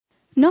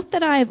Not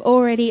that I have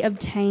already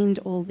obtained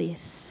all this,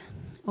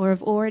 or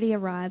have already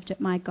arrived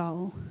at my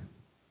goal,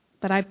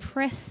 but I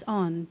press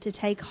on to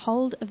take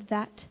hold of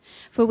that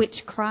for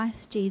which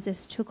Christ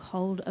Jesus took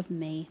hold of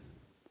me.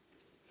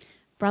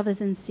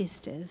 Brothers and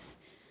sisters,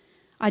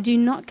 I do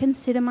not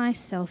consider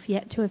myself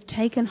yet to have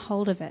taken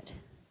hold of it,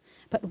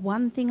 but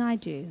one thing I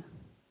do,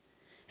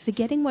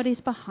 forgetting what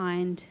is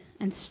behind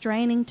and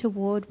straining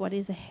toward what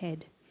is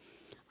ahead,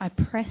 I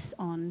press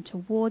on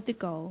toward the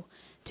goal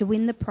to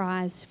win the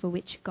prize for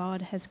which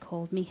God has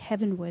called me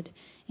heavenward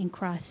in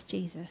Christ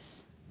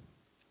Jesus.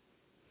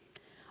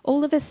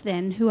 All of us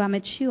then who are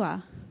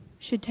mature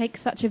should take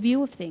such a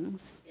view of things.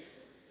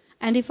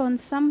 And if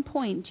on some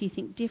point you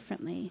think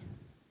differently,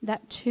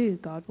 that too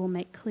God will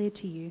make clear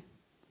to you.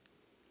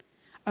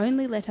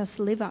 Only let us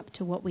live up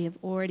to what we have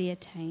already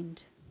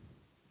attained.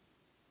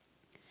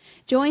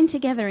 Join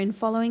together in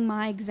following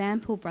my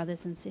example, brothers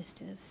and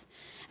sisters.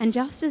 And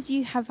just as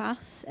you have us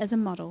as a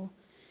model,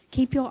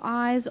 keep your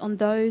eyes on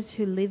those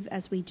who live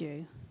as we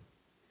do.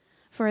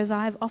 For as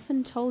I have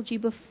often told you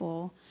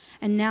before,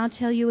 and now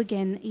tell you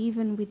again,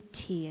 even with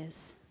tears,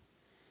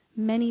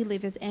 many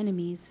live as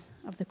enemies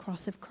of the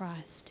cross of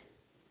Christ.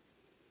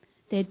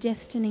 Their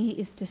destiny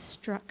is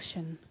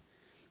destruction,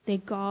 their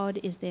God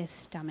is their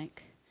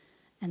stomach,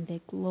 and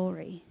their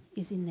glory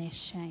is in their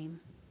shame.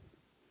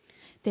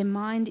 Their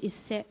mind is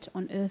set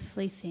on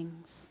earthly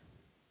things.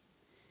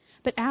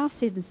 But our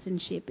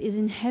citizenship is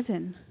in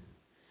heaven,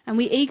 and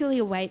we eagerly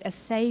await a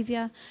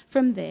Saviour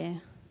from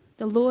there,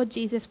 the Lord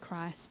Jesus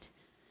Christ,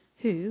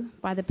 who,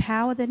 by the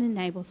power that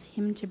enables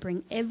him to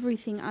bring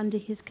everything under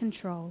his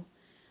control,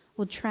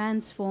 will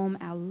transform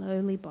our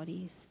lowly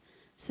bodies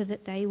so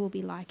that they will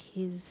be like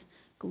his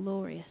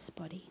glorious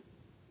body.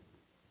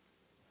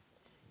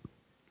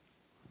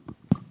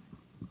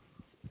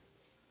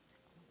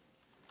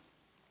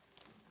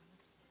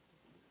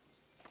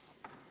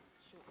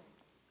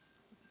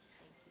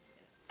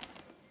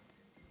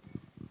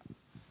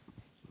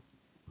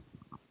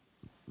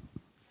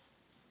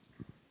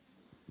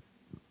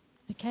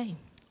 Okay,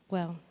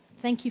 well,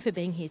 thank you for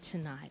being here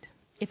tonight.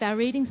 If our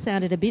reading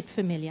sounded a bit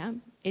familiar,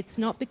 it's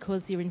not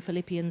because you're in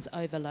Philippians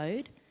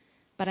overload,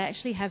 but I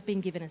actually have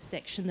been given a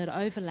section that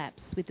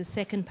overlaps with the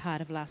second part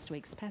of last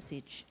week's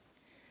passage.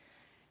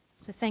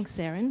 So thanks,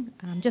 Erin.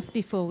 Just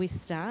before we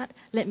start,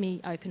 let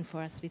me open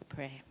for us with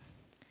prayer.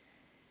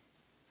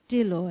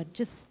 Dear Lord,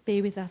 just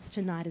be with us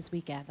tonight as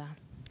we gather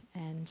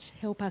and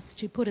help us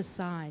to put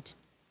aside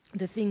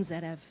the things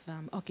that have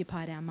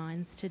occupied our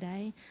minds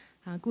today,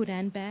 good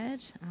and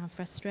bad,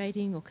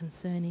 frustrating or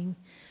concerning.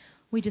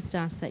 We just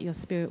ask that your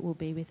Spirit will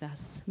be with us,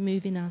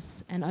 move in us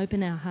and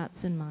open our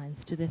hearts and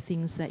minds to the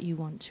things that you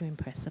want to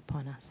impress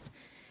upon us.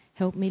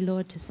 Help me,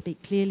 Lord, to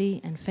speak clearly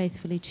and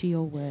faithfully to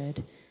your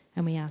word,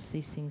 and we ask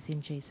these things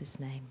in Jesus'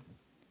 name.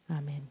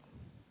 Amen.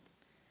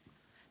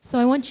 So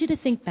I want you to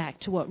think back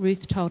to what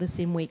Ruth told us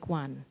in week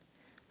 1,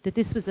 that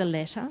this was a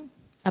letter,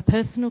 a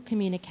personal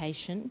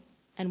communication,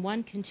 and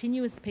one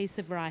continuous piece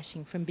of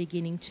writing from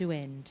beginning to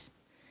end.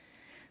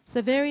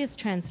 So various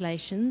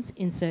translations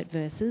insert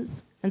verses,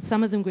 and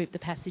some of them group the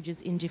passages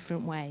in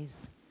different ways.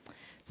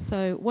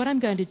 So what I'm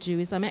going to do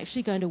is I'm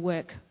actually going to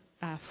work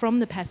from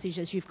the passage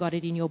as you've got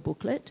it in your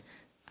booklet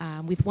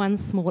with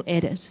one small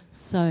edit.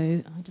 So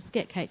I'll just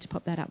get Kate to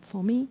pop that up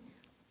for me.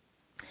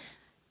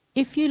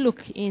 If you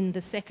look in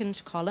the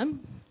second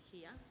column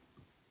here,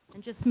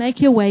 and just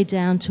make your way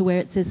down to where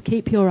it says,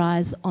 keep your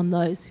eyes on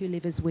those who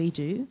live as we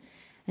do,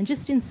 and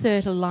just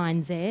insert a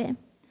line there.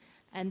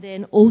 And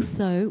then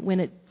also,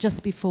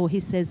 just before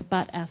he says,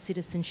 but our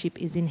citizenship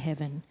is in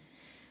heaven.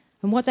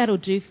 And what that'll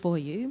do for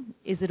you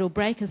is it'll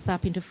break us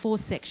up into 4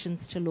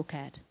 sections to look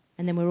at,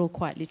 and then we're all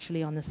quite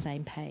literally on the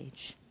same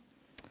page.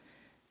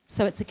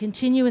 So it's a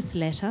continuous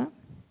letter,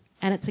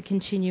 and it's a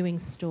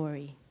continuing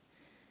story.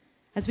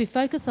 As we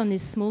focus on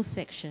this small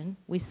section,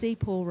 we see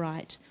Paul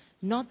write,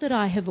 not that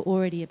I have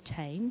already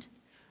obtained,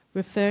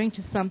 referring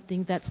to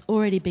something that's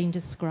already been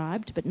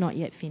described but not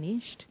yet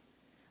finished,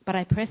 but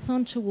I press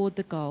on toward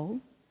the goal,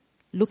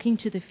 looking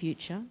to the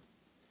future.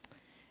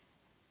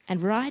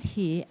 And right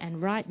here and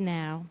right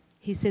now,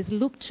 he says,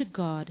 look to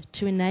God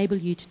to enable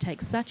you to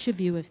take such a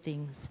view of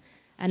things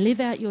and live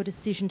out your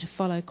decision to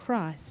follow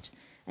Christ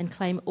and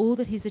claim all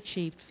that he's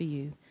achieved for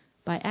you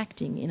by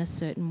acting in a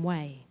certain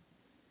way.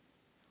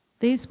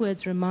 These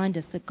words remind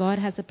us that God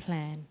has a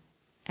plan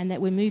and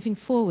that we're moving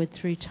forward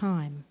through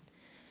time.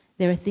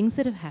 There are things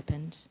that have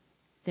happened,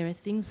 there are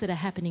things that are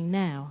happening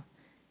now,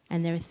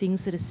 and there are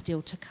things that are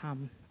still to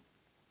come.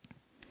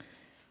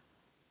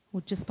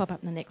 We'll just pop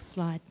up the next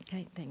slide.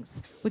 Okay, thanks.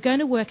 We're going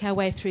to work our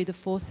way through the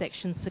 4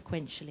 sections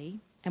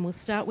sequentially, and we'll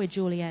start where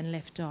Julianne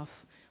left off,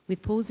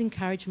 with Paul's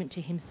encouragement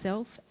to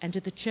himself and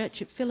to the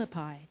church at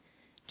Philippi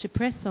to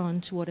press on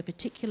toward a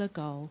particular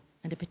goal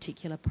and a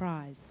particular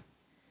prize.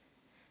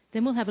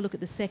 Then we'll have a look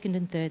at the second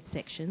and third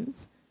sections,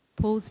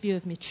 Paul's view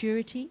of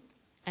maturity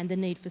and the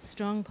need for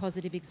strong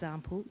positive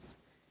examples,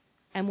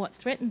 and what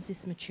threatens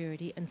this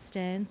maturity and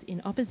stands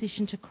in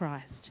opposition to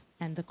Christ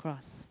and the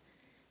cross.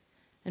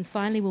 And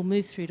finally, we'll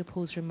move through to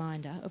Paul's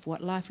reminder of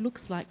what life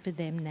looks like for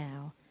them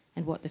now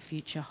and what the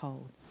future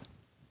holds.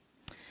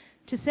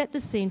 To set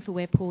the scene for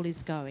where Paul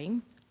is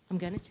going, I'm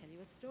going to tell you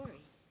a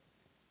story.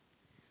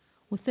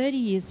 Well, 30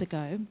 years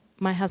ago,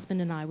 my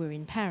husband and I were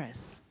in Paris.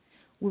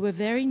 We were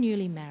very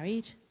newly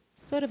married,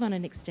 sort of on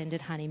an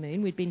extended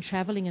honeymoon. We'd been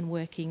travelling and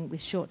working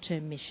with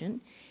short-term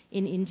mission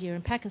in India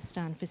and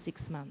Pakistan for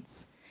 6 months.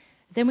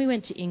 Then we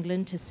went to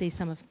England to see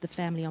some of the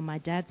family on my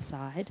dad's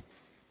side,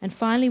 and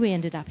finally we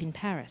ended up in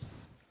Paris.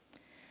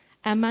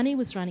 Our money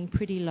was running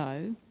pretty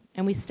low,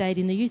 and we stayed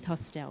in the youth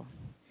hostel.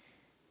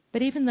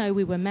 But even though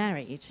we were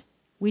married,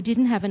 we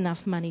didn't have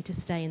enough money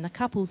to stay in the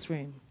couple's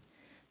room,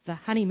 the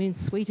honeymoon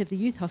suite of the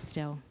youth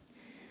hostel.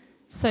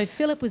 So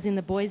Philip was in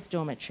the boys'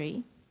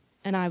 dormitory,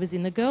 and I was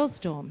in the girls'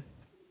 dorm.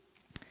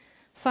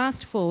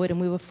 Fast forward,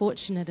 and we were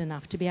fortunate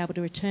enough to be able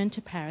to return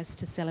to Paris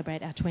to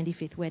celebrate our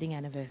 25th wedding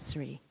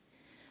anniversary.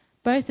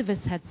 Both of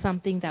us had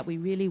something that we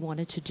really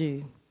wanted to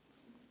do.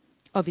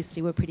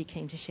 Obviously, we're pretty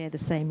keen to share the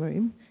same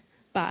room,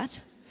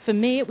 but for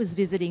me it was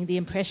visiting the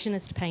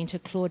Impressionist painter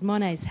Claude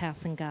Monet's house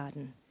and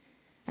garden.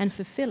 And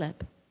for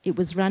Philip, it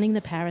was running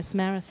the Paris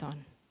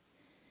Marathon.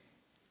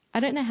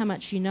 I don't know how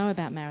much you know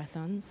about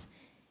marathons.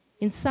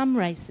 In some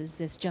races,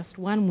 there's just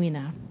one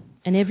winner,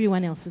 and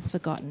everyone else is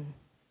forgotten.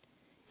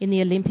 In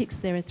the Olympics,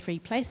 there are 3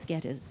 place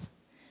getters.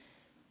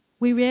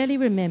 We rarely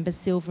remember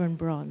silver and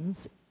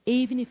bronze,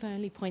 even if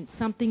only point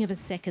something of a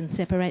second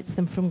separates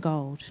them from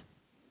gold.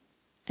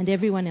 And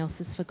everyone else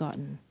is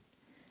forgotten.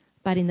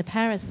 But in the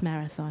Paris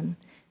Marathon,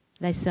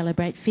 they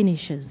celebrate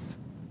finishers.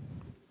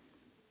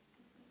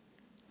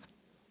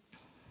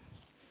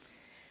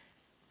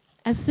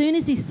 As soon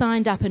as he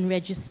signed up and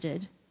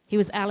registered, he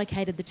was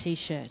allocated the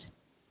T-shirt.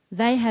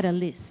 They had a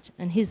list,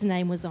 and his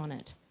name was on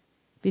it.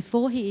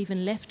 Before he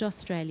even left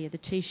Australia, the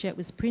T-shirt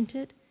was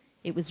printed,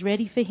 it was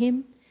ready for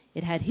him,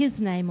 it had his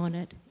name on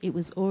it, it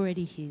was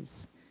already his.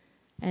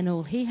 And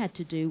all he had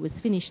to do was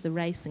finish the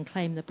race and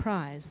claim the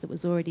prize that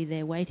was already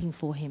there waiting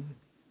for him.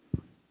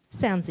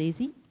 Sounds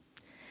easy.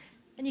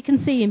 And you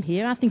can see him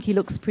here. I think he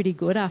looks pretty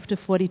good after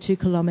 42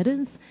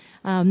 kilometres.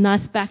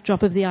 Nice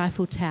backdrop of the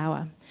Eiffel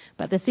Tower.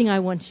 But the thing I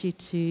want you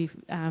to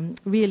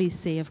really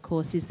see, of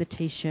course, is the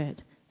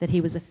T-shirt, that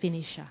he was a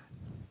finisher.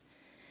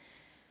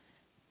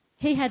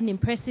 He had an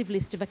impressive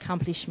list of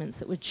accomplishments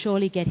that would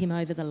surely get him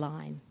over the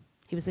line.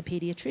 He was a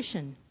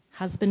paediatrician,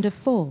 husband of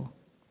 4,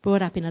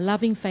 brought up in a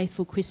loving,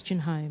 faithful Christian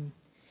home.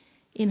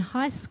 In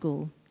high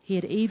school, he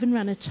had even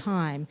run a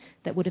time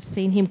that would have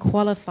seen him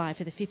qualify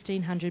for the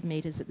 1,500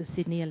 metres at the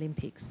Sydney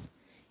Olympics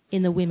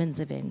in the women's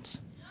event.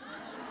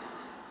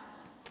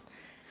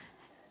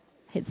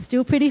 It's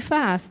still pretty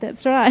fast,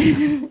 that's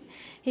right.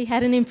 He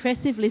had an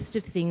impressive list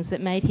of things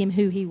that made him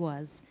who he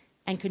was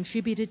and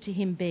contributed to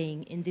him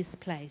being in this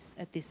place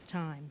at this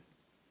time.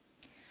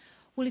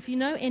 Well, if you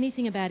know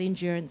anything about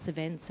endurance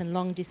events and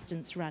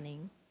long-distance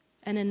running,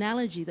 an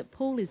analogy that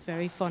Paul is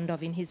very fond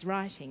of in his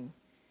writing,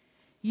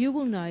 you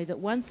will know that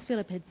once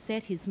Philip had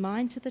set his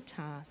mind to the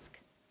task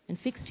and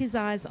fixed his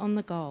eyes on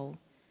the goal,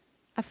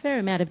 a fair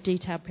amount of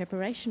detailed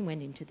preparation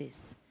went into this.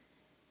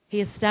 He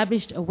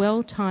established a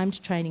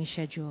well-timed training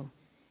schedule.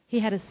 He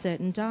had a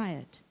certain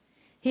diet.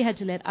 He had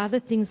to let other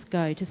things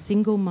go to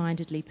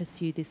single-mindedly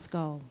pursue this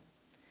goal.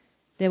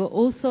 There were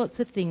all sorts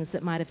of things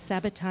that might have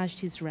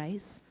sabotaged his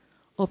race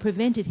or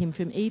prevented him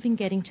from even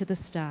getting to the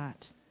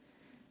start.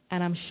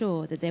 And I'm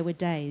sure that there were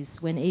days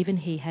when even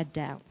he had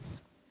doubts.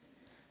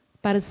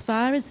 But as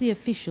far as the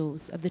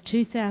officials of the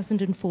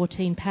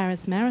 2014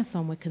 Paris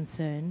Marathon were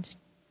concerned,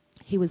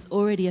 he was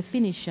already a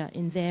finisher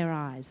in their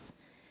eyes,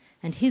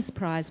 and his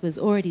prize was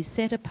already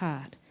set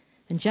apart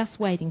and just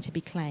waiting to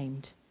be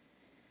claimed.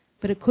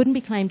 But it couldn't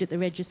be claimed at the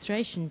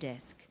registration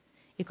desk.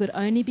 It could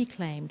only be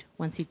claimed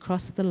once he'd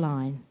crossed the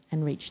line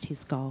and reached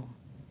his goal.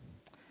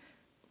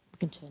 We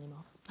can turn him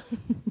off.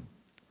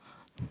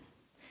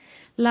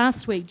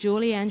 Last week,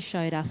 Julianne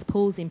showed us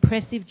Paul's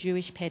impressive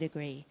Jewish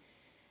pedigree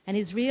and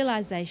his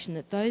realisation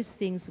that those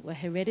things that were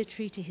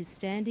hereditary to his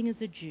standing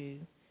as a Jew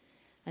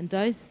and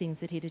those things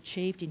that he'd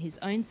achieved in his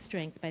own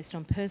strength based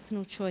on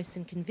personal choice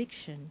and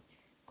conviction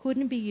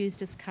couldn't be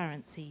used as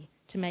currency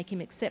to make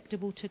him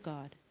acceptable to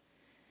God.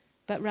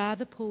 But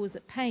rather, Paul was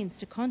at pains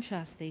to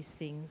contrast these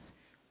things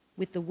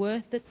with the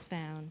worth that's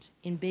found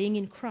in being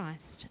in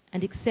Christ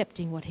and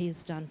accepting what he has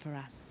done for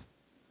us.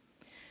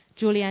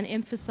 Julianne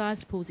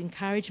emphasised Paul's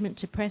encouragement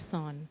to press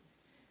on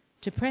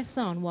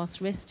whilst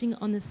resting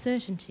on the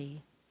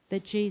certainty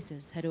that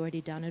Jesus had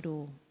already done it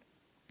all.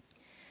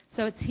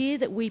 So it's here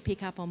that we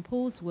pick up on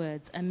Paul's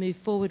words and move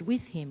forward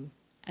with him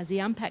as he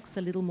unpacks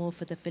a little more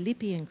for the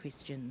Philippian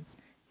Christians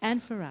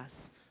and for us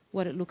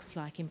what it looks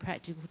like in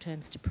practical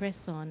terms to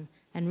press on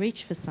and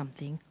reach for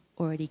something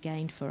already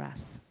gained for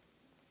us.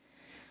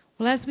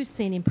 Well, as we've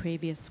seen in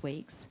previous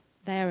weeks,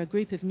 they are a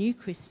group of new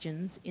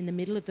Christians in the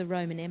middle of the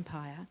Roman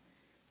Empire,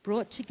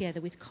 brought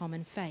together with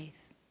common faith.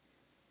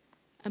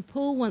 And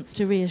Paul wants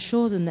to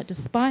reassure them that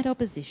despite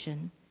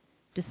opposition,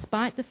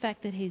 despite the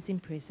fact that he's in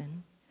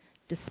prison,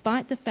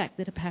 despite the fact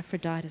that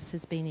Epaphroditus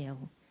has been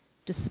ill,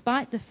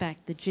 despite the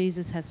fact that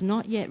Jesus has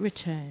not yet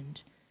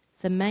returned,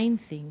 the main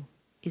thing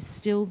is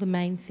still the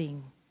main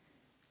thing.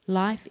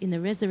 life in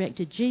the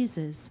resurrected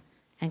Jesus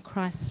and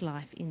Christ's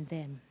life in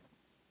them.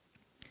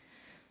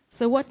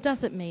 So what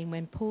does it mean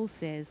when Paul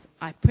says,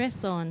 I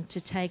press on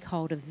to take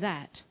hold of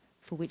that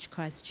for which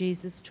Christ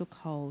Jesus took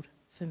hold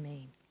for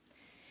me?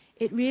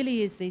 It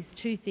really is these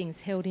two things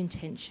held in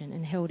tension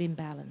and held in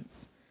balance.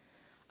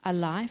 A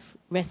life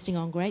resting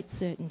on great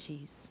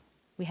certainties.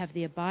 We have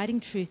the abiding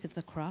truth of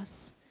the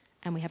cross,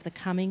 and we have the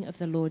coming of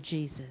the Lord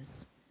Jesus.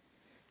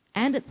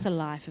 And it's a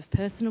life of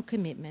personal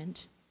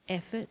commitment,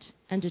 effort,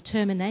 and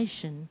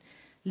determination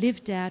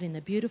lived out in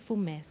the beautiful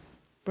mess,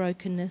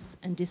 brokenness,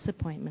 and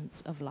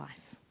disappointments of life.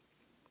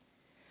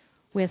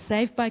 We are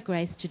saved by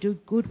grace to do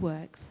good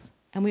works,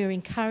 and we are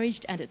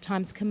encouraged and at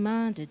times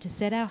commanded to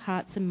set our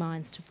hearts and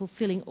minds to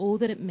fulfilling all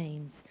that it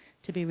means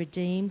to be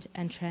redeemed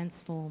and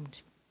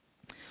transformed.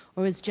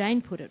 Or as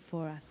Jane put it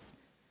for us,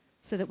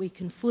 so that we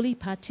can fully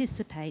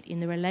participate in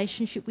the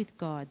relationship with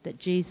God that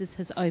Jesus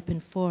has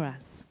opened for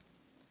us.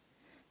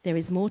 There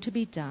is more to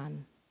be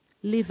done.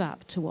 Live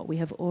up to what we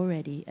have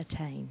already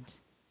attained.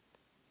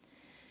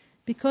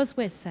 Because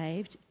we're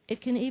saved,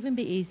 it can even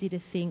be easy to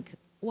think,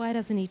 why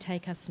doesn't he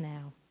take us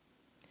now?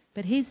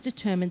 But he's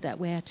determined that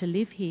we are to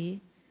live here,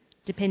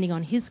 depending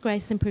on his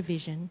grace and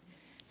provision,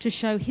 to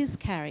show his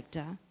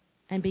character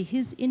and be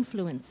his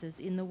influences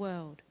in the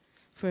world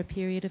for a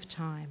period of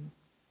time.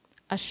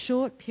 A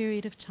short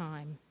period of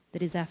time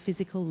that is our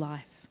physical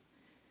life.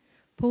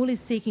 Paul is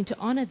seeking to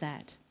honour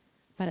that,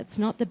 but it's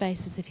not the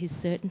basis of his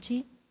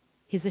certainty.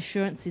 His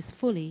assurance is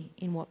fully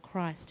in what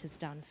Christ has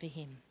done for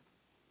him.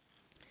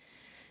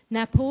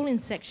 Now, Paul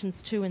in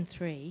sections 2 and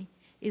 3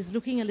 is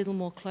looking a little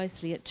more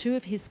closely at two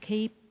of his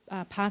key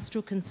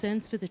pastoral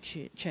concerns for the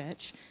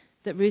church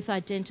that Ruth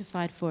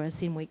identified for us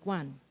in week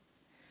 1.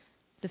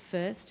 The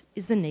first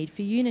is the need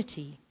for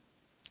unity,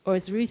 or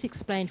as Ruth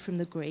explained from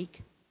the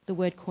Greek, the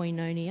word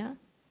koinonia,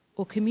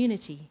 or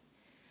community,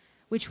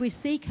 which we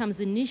see comes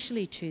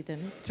initially to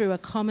them through a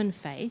common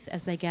faith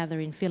as they gather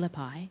in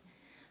Philippi,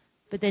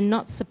 but then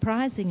not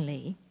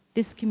surprisingly,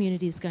 this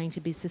community is going to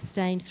be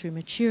sustained through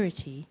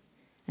maturity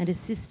and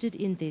assisted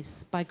in this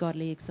by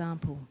godly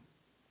example.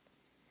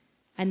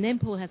 And then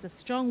Paul has a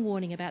strong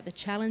warning about the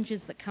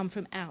challenges that come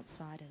from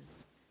outsiders,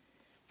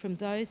 from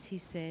those,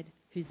 he said,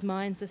 whose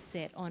minds are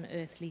set on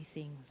earthly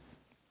things.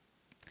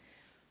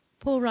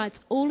 Paul writes,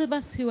 all of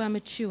us who are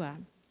mature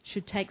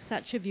should take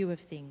such a view of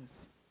things.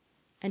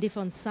 And if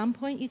on some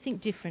point you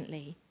think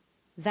differently,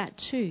 that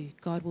too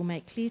God will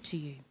make clear to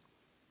you.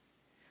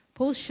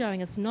 Paul's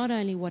showing us not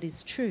only what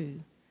is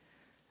true,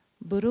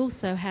 but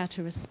also how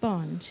to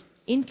respond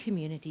in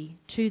community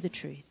to the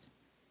truth.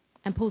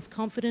 And Paul's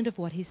confident of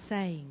what he's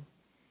saying.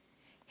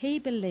 He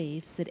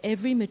believes that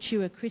every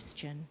mature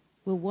Christian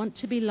will want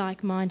to be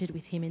like-minded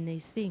with him in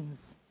these things.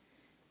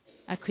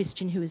 A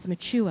Christian who is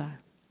mature,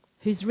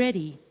 who's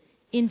ready,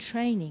 in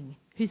training,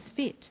 who's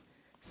fit.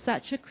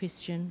 Such a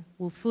Christian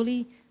will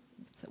fully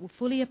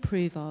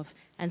approve of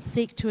and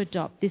seek to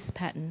adopt this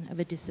pattern of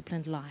a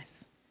disciplined life.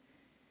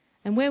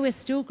 And where we're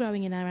still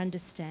growing in our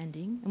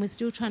understanding, and we're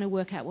still trying to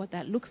work out what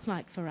that looks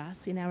like for us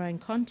in our own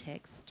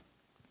context,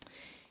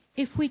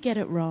 if we get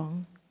it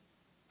wrong,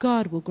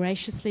 God will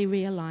graciously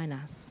realign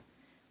us.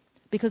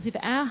 Because if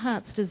our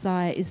heart's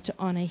desire is to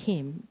honour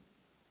him,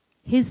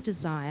 his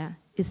desire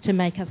is to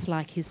make us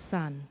like his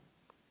Son.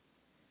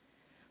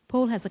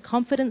 Paul has a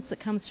confidence that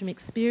comes from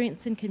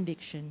experience and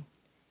conviction.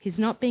 He's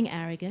not being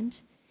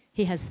arrogant.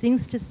 He has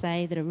things to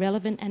say that are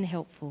relevant and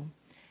helpful.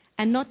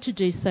 And not to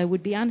do so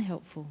would be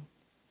unhelpful.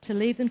 To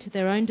leave them to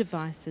their own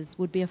devices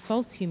would be a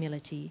false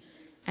humility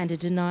and a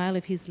denial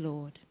of his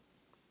Lord.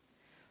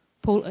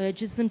 Paul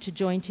urges them to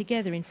join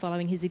together in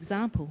following his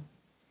example,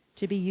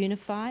 to be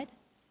unified,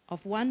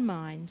 of one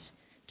mind,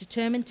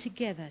 determined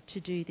together to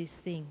do this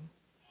thing.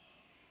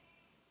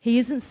 He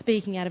isn't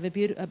speaking out of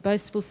a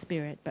boastful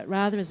spirit, but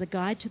rather as a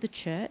guide to the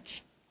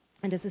church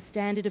and as a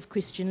standard of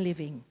Christian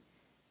living.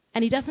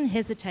 And he doesn't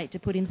hesitate to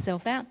put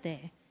himself out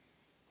there.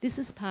 This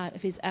is part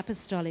of his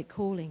apostolic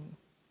calling.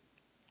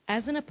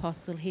 As an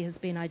apostle, he has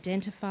been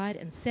identified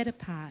and set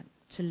apart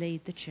to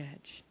lead the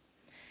church.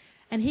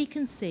 And he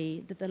can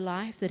see that the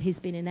life that he's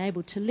been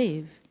enabled to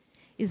live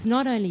is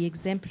not only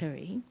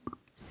exemplary,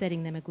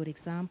 setting them a good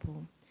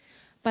example,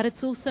 but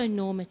it's also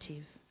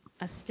normative,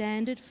 a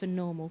standard for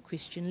normal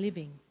Christian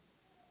living.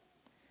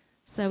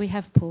 So we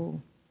have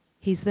Paul.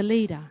 He's the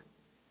leader,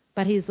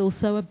 but he is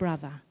also a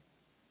brother.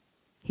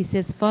 He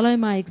says, follow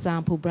my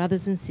example,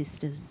 brothers and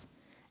sisters,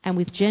 and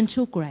with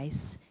gentle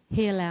grace,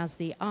 he allows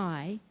the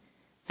I,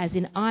 as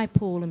in I,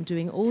 Paul, am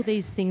doing all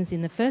these things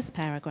in the first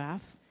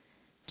paragraph,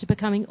 to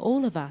becoming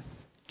all of us,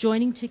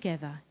 joining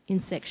together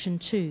in section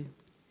 2.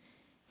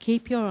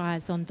 Keep your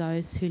eyes on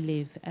those who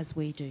live as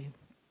we do.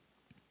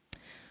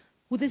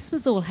 Well, this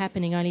was all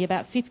happening only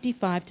about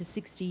 55 to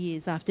 60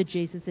 years after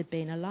Jesus had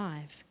been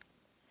alive.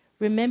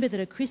 Remember that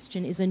a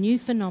Christian is a new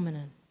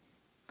phenomenon.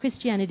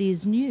 Christianity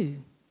is new.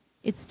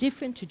 It's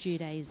different to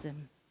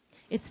Judaism.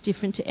 It's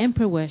different to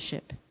emperor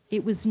worship.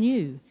 It was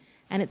new,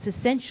 and it's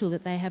essential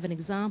that they have an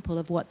example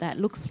of what that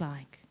looks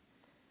like.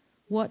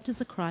 What does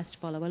a Christ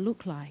follower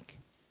look like?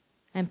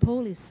 And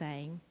Paul is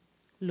saying,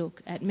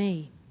 look at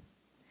me.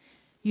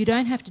 You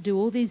don't have to do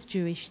all these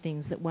Jewish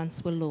things that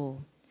once were law,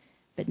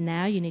 but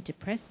now you need to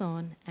press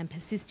on and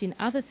persist in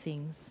other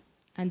things,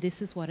 and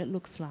this is what it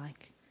looks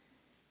like.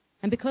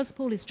 And because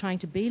Paul is trying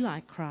to be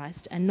like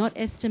Christ and not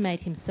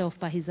estimate himself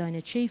by his own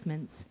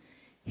achievements,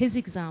 his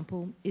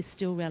example is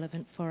still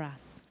relevant for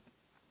us.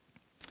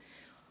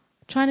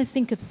 Trying to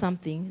think of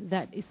something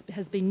that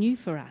has been new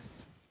for us.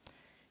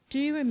 Do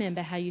you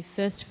remember how you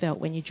first felt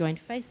when you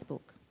joined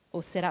Facebook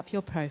or set up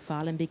your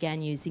profile and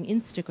began using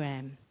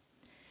Instagram?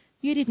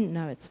 You didn't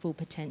know its full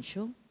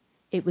potential.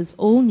 It was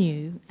all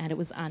new and it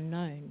was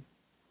unknown.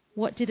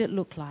 What did it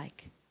look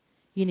like?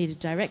 You needed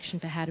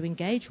direction for how to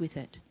engage with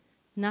it.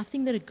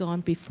 Nothing that had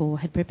gone before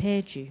had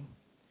prepared you.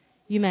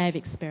 You may have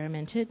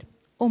experimented,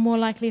 or more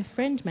likely a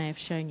friend may have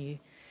shown you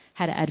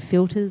how to add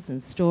filters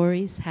and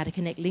stories, how to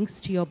connect links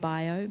to your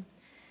bio.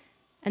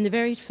 And the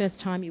very first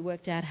time you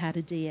worked out how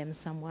to DM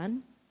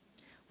someone,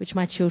 which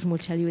my children will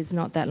tell you is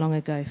not that long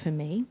ago for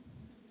me.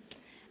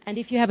 And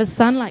if you have a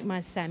son like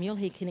my Samuel,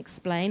 he can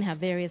explain how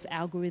various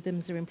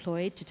algorithms are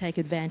employed to take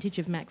advantage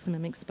of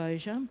maximum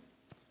exposure.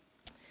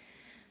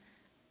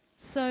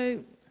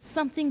 So,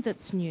 something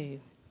that's new.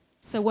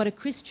 So what a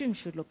Christian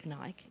should look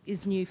like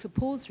is new for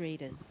Paul's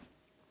readers.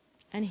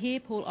 And here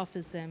Paul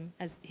offers them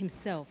as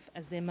himself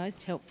as their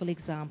most helpful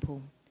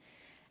example.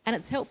 And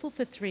it's helpful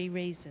for 3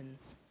 reasons.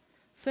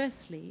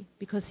 Firstly,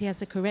 because he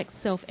has a correct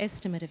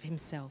self-estimate of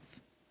himself.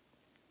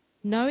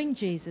 Knowing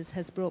Jesus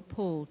has brought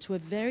Paul to a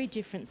very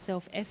different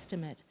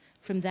self-estimate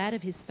from that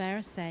of his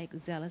Pharisaic,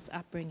 zealous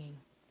upbringing.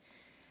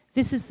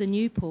 This is the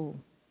new Paul.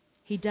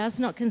 He does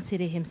not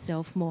consider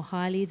himself more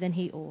highly than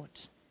he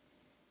ought.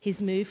 He's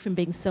moved from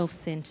being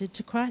self-centred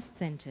to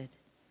Christ-centred.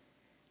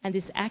 And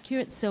this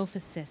accurate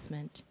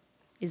self-assessment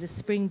is a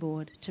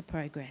springboard to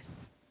progress.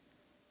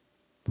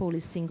 Paul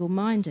is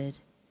single-minded.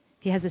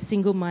 He has a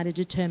single-minded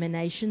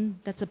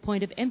determination that's a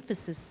point of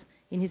emphasis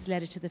in his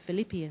letter to the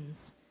Philippians.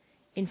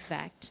 In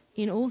fact,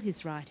 in all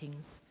his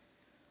writings.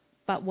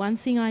 But one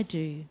thing I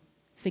do,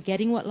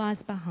 forgetting what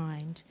lies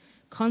behind,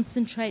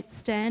 concentrate,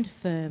 stand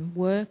firm,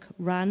 work,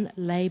 run,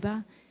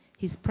 labour.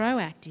 He's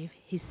proactive,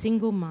 he's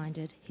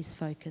single-minded, he's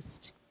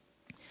focused.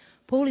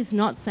 Paul is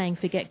not saying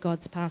forget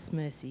God's past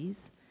mercies.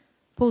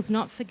 Paul's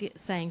not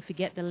saying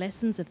forget the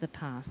lessons of the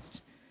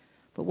past.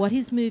 But what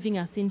he's moving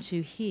us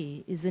into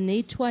here is the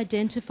need to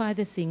identify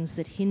the things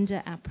that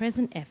hinder our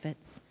present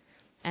efforts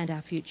and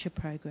our future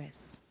progress.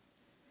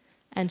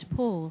 And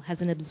Paul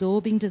has an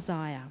absorbing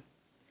desire.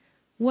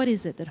 What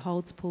is it that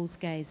holds Paul's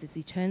gaze as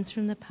he turns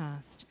from the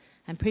past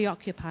and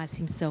preoccupies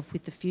himself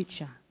with the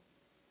future?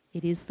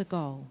 It is the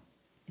goal.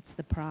 It's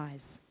the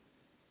prize.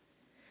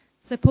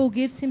 So Paul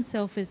gives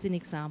himself as an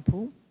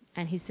example,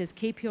 and he says,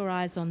 keep your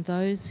eyes on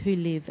those who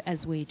live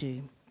as we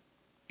do.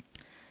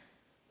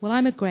 Well,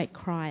 I'm a great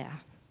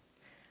crier.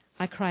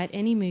 I cry at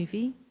any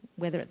movie,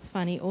 whether it's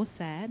funny or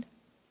sad.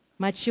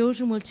 My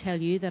children will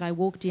tell you that I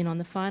walked in on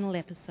the final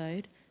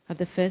episode of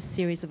the first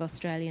series of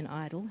Australian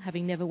Idol,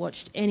 having never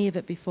watched any of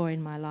it before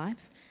in my life,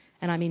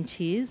 and I'm in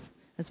tears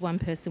as one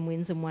person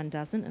wins and one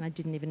doesn't, and I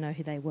didn't even know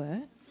who they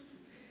were.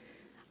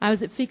 I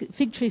was at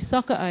Fig Tree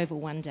Soccer Oval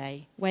one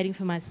day, waiting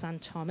for my son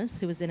Thomas,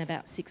 who was then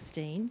about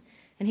 16,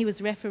 and he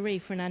was referee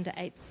for an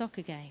under-8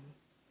 soccer game.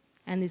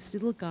 And this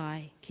little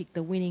guy kicked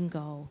the winning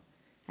goal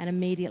and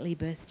immediately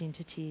burst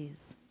into tears.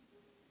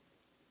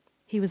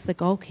 He was the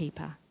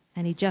goalkeeper,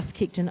 and he just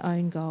kicked an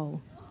own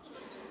goal.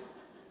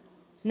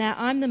 Now,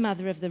 I'm the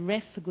mother of the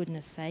ref, for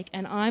goodness sake,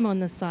 and I'm on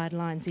the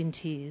sidelines in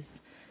tears.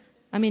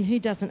 I mean, who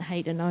doesn't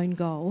hate an own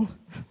goal?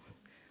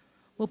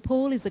 Well,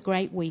 Paul is a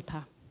great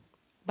weeper,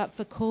 but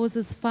for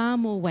causes far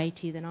more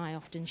weighty than I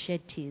often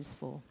shed tears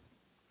for.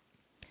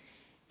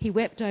 He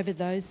wept over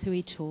those who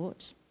he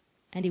taught,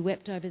 and he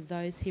wept over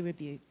those he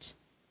rebuked.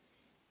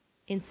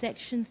 In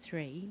section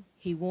 3,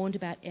 he warned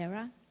about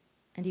error,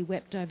 and he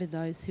wept over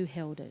those who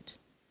held it.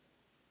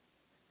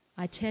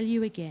 I tell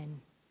you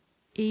again,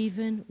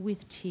 even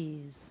with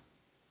tears.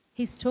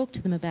 He's talked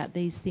to them about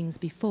these things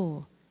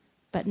before,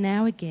 but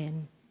now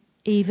again,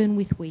 even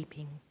with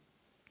weeping.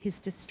 His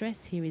distress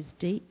here is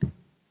deep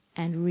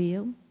and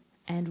real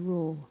and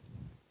raw.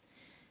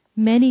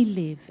 Many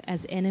live as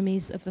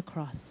enemies of the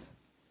cross.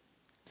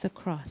 The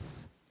cross.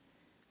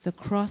 The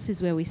cross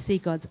is where we see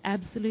God's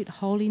absolute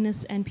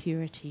holiness and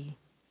purity,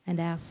 and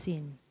our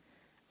sin,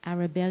 our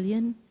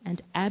rebellion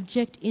and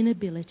abject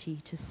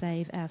inability to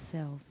save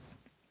ourselves.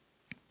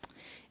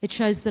 It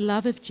shows the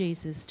love of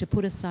Jesus to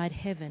put aside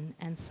heaven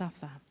and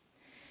suffer,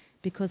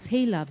 because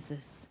he loves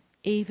us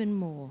even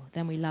more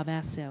than we love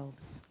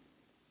ourselves.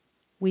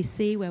 We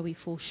see where we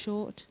fall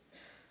short.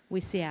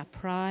 We see our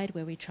pride,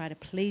 where we try to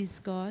please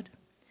God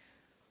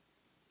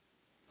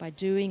by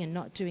doing and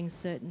not doing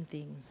certain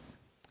things.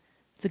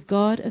 The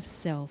God of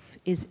self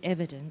is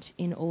evident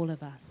in all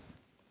of us.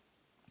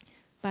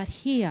 But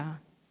here,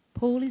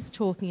 Paul is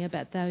talking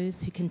about those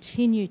who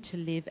continue to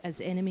live as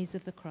enemies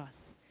of the cross.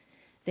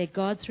 Their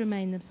gods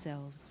remain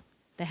themselves.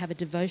 They have a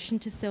devotion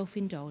to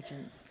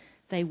self-indulgence.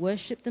 They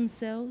worship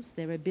themselves,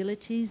 their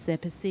abilities, their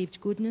perceived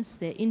goodness,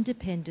 their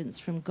independence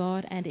from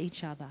God and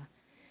each other.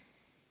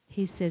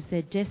 He says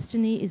their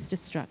destiny is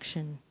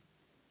destruction.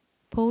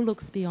 Paul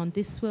looks beyond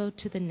this world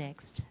to the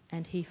next,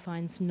 and he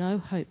finds no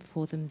hope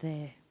for them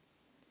there.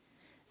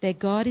 Their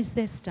God is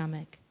their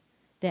stomach.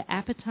 Their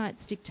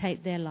appetites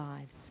dictate their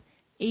lives.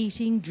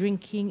 Eating,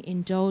 drinking,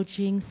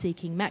 indulging,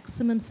 seeking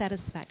maximum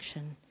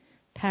satisfaction.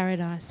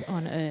 Paradise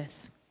on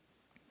earth.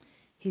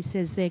 He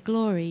says their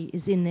glory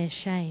is in their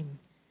shame.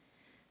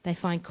 They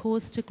find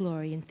cause to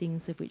glory in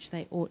things of which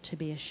they ought to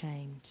be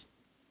ashamed.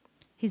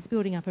 He's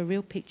building up a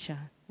real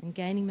picture and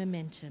gaining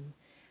momentum.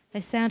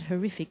 They sound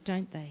horrific,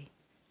 don't they?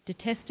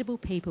 Detestable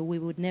people we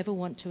would never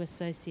want to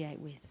associate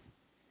with.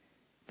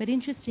 But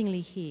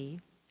interestingly here,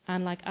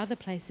 unlike other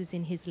places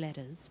in his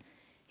letters,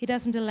 he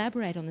doesn't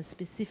elaborate on the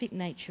specific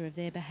nature of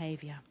their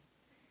behaviour.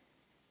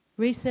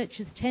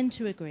 Researchers tend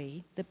to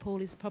agree that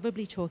Paul is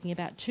probably talking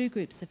about two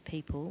groups of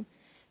people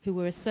who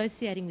were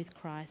associating with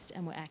Christ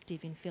and were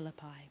active in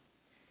Philippi.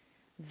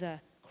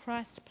 The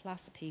Christ plus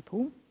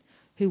people,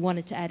 who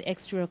wanted to add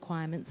extra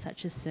requirements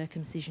such as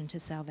circumcision to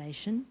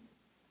salvation,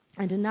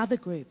 and another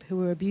group who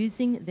were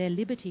abusing their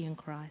liberty in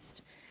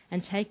Christ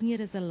and taking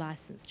it as a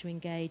license to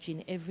engage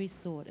in every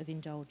sort of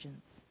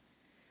indulgence.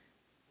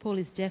 Paul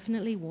is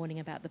definitely warning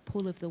about the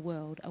pull of the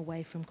world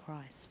away from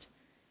Christ.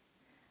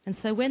 And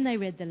so when they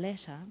read the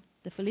letter,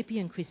 the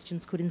Philippian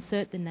Christians could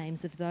insert the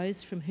names of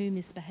those from whom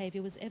this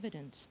behaviour was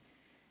evident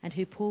and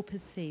who Paul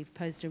perceived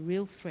posed a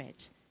real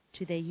threat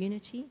to their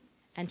unity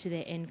and to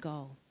their end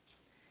goal.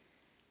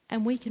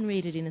 And we can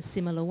read it in a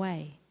similar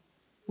way.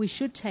 We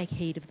should take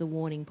heed of the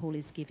warning Paul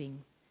is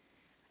giving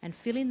and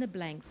fill in the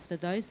blanks for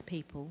those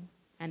people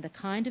and the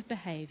kind of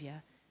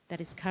behaviour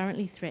that is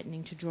currently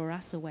threatening to draw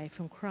us away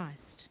from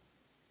Christ.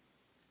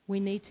 We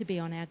need to be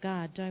on our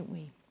guard, don't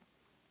we?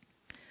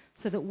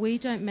 So that we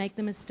don't make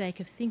the mistake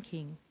of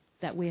thinking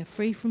that we are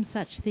free from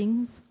such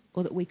things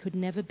or that we could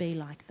never be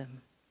like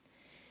them.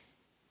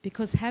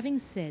 Because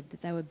having said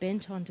that they were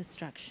bent on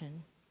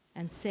destruction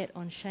and set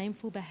on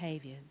shameful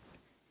behaviours,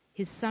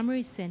 his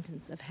summary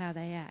sentence of how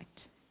they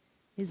act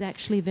is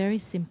actually very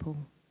simple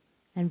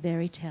and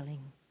very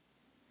telling.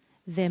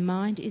 Their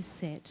mind is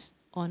set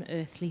on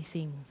earthly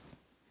things.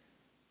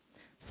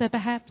 So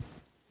perhaps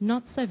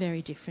not so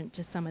very different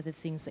to some of the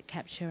things that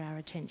capture our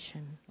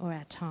attention or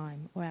our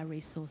time or our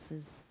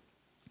resources.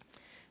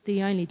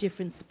 The only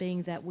difference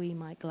being that we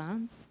might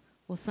glance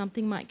or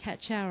something might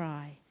catch our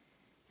eye,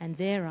 and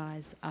their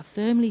eyes are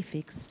firmly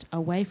fixed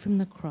away from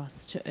the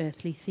cross to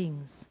earthly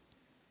things.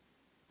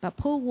 But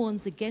Paul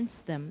warns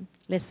against them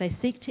lest they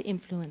seek to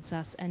influence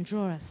us and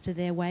draw us to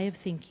their way of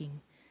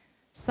thinking.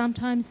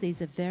 Sometimes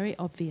these are very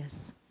obvious,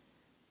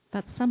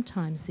 but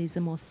sometimes these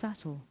are more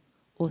subtle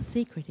or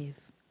secretive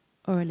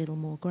or a little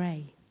more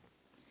grey.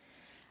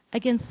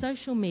 Again,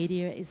 social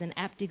media is an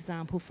apt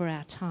example for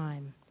our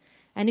time.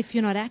 And if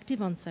you're not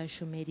active on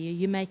social media,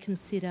 you may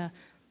consider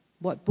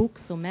what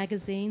books or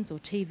magazines or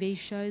TV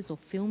shows or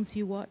films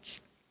you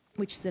watch,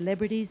 which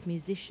celebrities,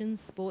 musicians,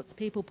 sports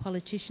people,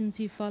 politicians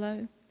you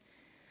follow.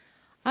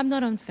 I'm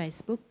not on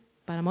Facebook,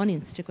 but I'm on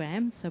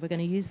Instagram, so we're going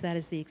to use that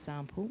as the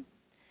example.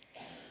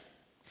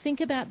 Think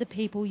about the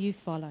people you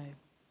follow.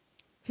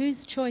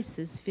 Whose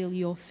choices fill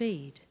your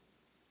feed?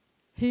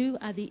 Who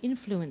are the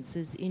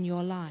influences in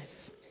your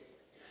life?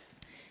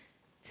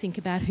 Think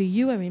about who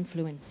you are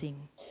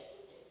influencing.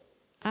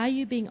 Are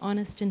you being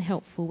honest and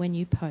helpful when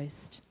you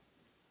post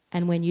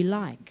and when you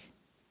like?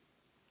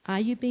 Are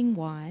you being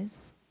wise,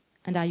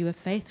 and are you a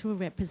faithful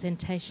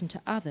representation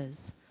to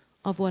others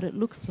of what it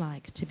looks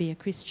like to be a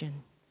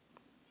Christian?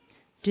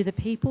 Do the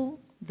people,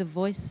 the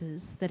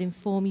voices that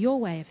inform your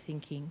way of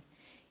thinking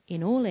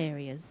in all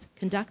areas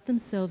conduct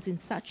themselves in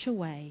such a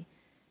way,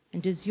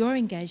 and does your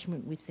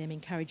engagement with them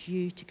encourage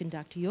you to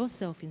conduct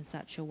yourself in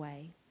such a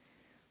way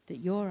that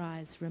your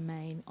eyes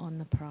remain on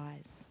the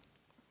prize?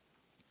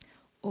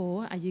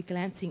 Or are you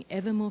glancing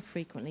ever more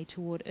frequently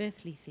toward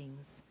earthly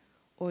things?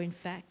 Or in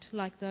fact,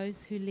 like those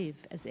who live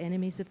as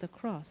enemies of the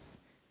cross,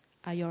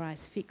 are your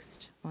eyes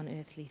fixed on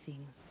earthly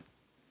things?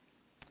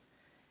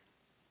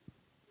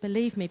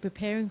 Believe me,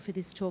 preparing for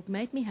this talk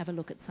made me have a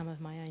look at some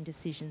of my own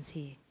decisions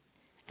here.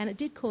 And it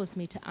did cause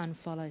me to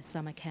unfollow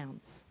some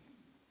accounts.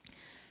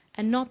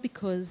 And not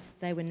because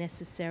they were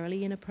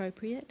necessarily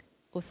inappropriate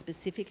or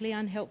specifically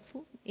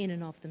unhelpful in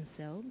and of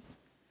themselves.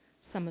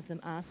 Some of them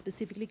are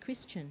specifically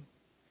Christian.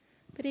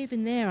 But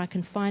even there I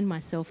can find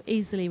myself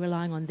easily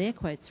relying on their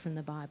quotes from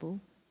the Bible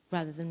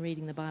rather than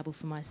reading the Bible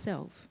for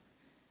myself.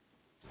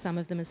 Some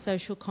of them are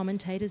social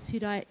commentators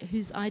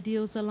whose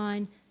ideals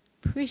align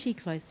pretty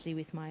closely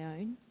with my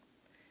own.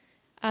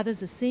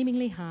 Others are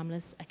seemingly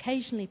harmless,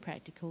 occasionally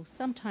practical,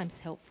 sometimes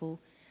helpful,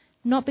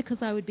 not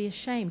because I would be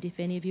ashamed if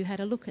any of you had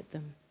a look at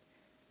them,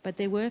 but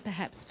there were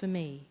perhaps for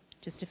me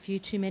just a few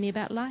too many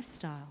about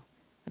lifestyle,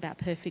 about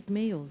perfect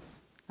meals,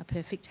 a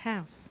perfect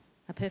house,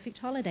 a perfect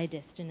holiday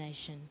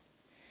destination.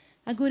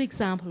 A good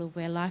example of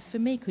where life for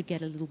me could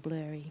get a little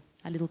blurry,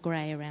 a little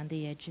grey around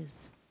the edges.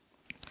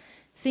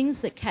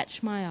 Things that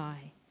catch my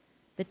eye,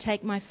 that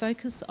take my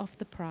focus off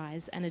the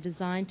prize and are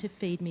designed to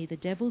feed me the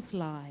devil's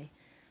lie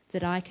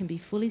that I can be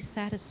fully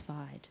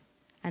satisfied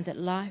and that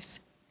life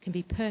can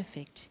be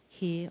perfect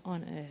here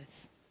on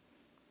earth.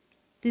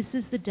 This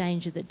is the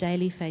danger that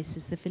daily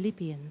faces the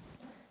Philippians,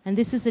 and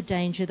this is the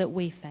danger that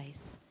we face.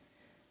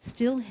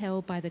 Still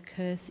held by the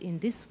curse in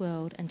this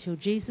world until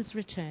Jesus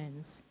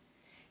returns,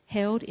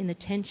 held in the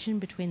tension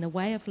between the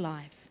way of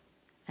life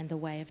and the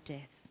way of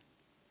death.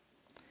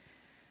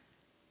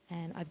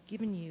 And I've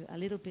given you a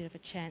little bit of a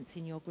chance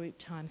in your group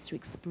times to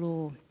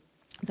explore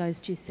those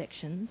two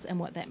sections and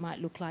what that might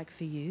look like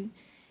for you.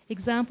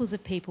 Examples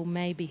of people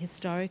may be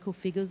historical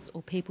figures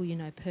or people you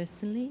know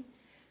personally,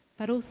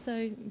 but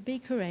also be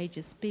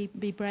courageous, be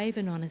brave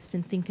and honest,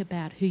 and think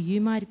about who you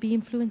might be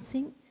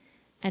influencing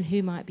and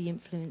who might be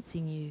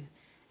influencing you,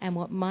 and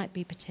what might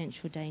be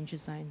potential danger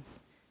zones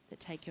that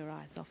take your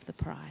eyes off the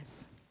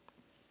prize.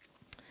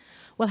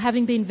 Well,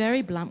 having been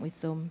very blunt with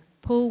them,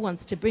 Paul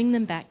wants to bring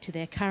them back to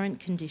their current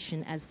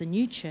condition as the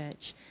new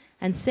church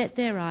and set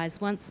their eyes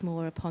once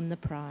more upon the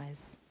prize.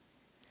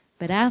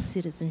 But our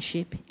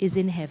citizenship is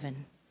in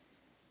heaven.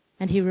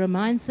 And he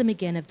reminds them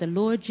again of the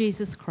Lord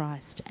Jesus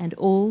Christ and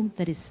all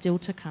that is still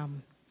to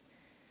come.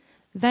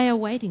 They are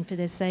waiting for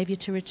their Saviour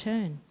to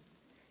return.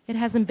 It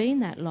hasn't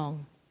been that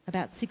long,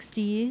 about 60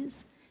 years.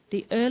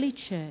 The early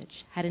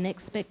church had an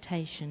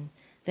expectation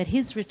that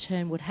his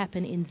return would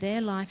happen in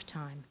their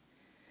lifetime.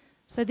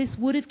 So this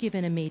would have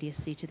given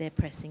immediacy to their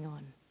pressing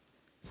on,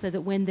 so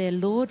that when their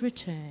Lord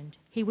returned,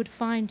 he would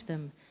find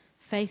them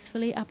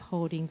faithfully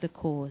upholding the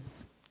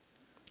cause.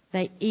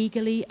 They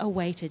eagerly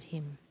awaited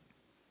him.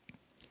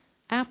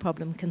 Our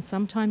problem can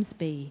sometimes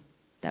be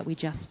that we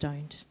just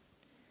don't.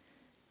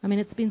 I mean,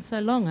 it's been so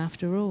long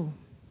after all.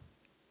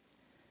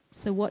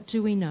 So what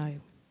do we know?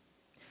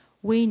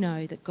 We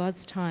know that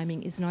God's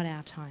timing is not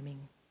our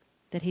timing,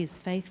 that he is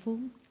faithful,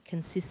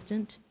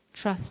 consistent,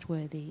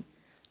 trustworthy,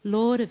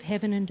 Lord of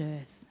heaven and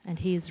earth, and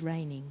he is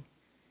reigning.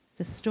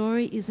 The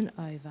story isn't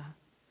over.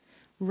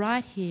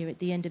 Right here at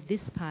the end of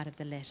this part of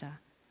the letter,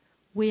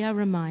 we are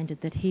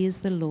reminded that he is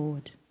the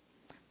Lord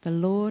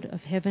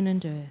of heaven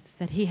and earth,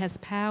 that he has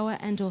power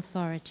and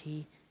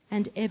authority,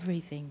 and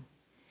everything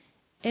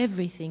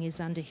is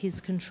under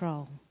his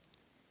control.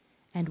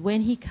 And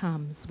when he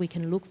comes, we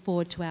can look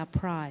forward to our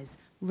prize,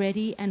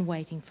 ready and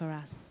waiting for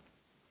us.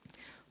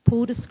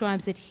 Paul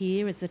describes it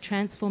here as the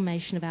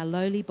transformation of our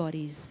lowly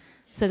bodies,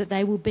 so that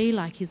they will be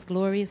like his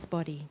glorious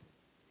body.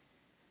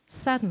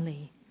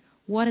 Suddenly,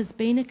 what has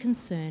been a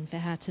concern for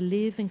how to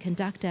live and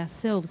conduct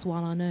ourselves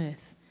while on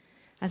earth,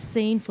 a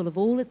scene full of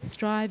all its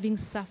striving,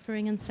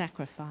 suffering and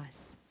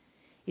sacrifice,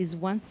 is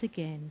once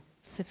again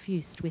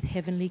suffused with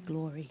heavenly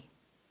glory.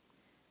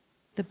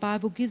 The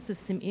Bible gives us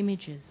some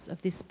images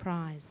of this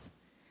prize: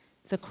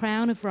 the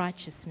crown of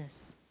righteousness,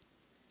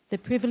 the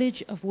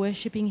privilege of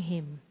worshipping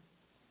him,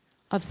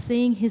 of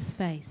seeing his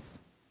face,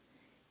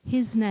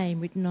 his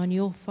name written on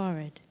your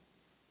forehead,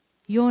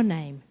 your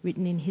name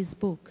written in his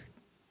book.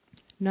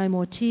 No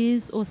more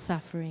tears or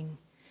suffering,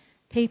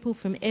 people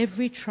from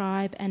every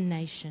tribe and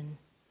nation,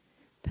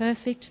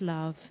 perfect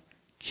love,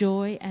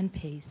 joy and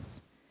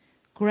peace,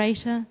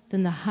 greater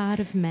than the heart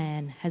of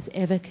man has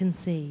ever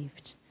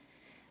conceived,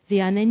 the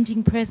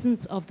unending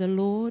presence of the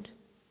Lord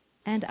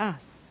and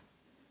us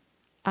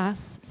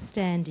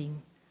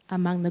standing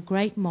among the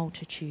great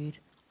multitude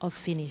of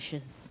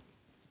finishers.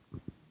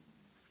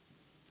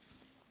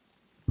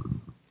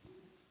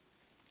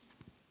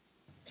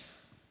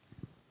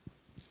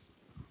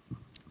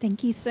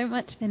 Thank you so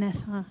much,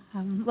 Vanessa.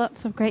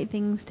 Lots of great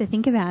things to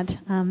think about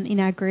in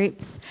our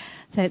groups.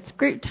 So it's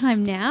group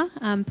time now.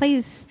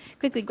 Please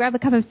quickly grab a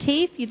cup of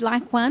tea if you'd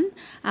like one,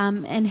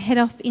 and head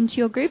off into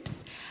your groups.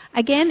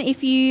 Again,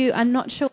 if you are not sure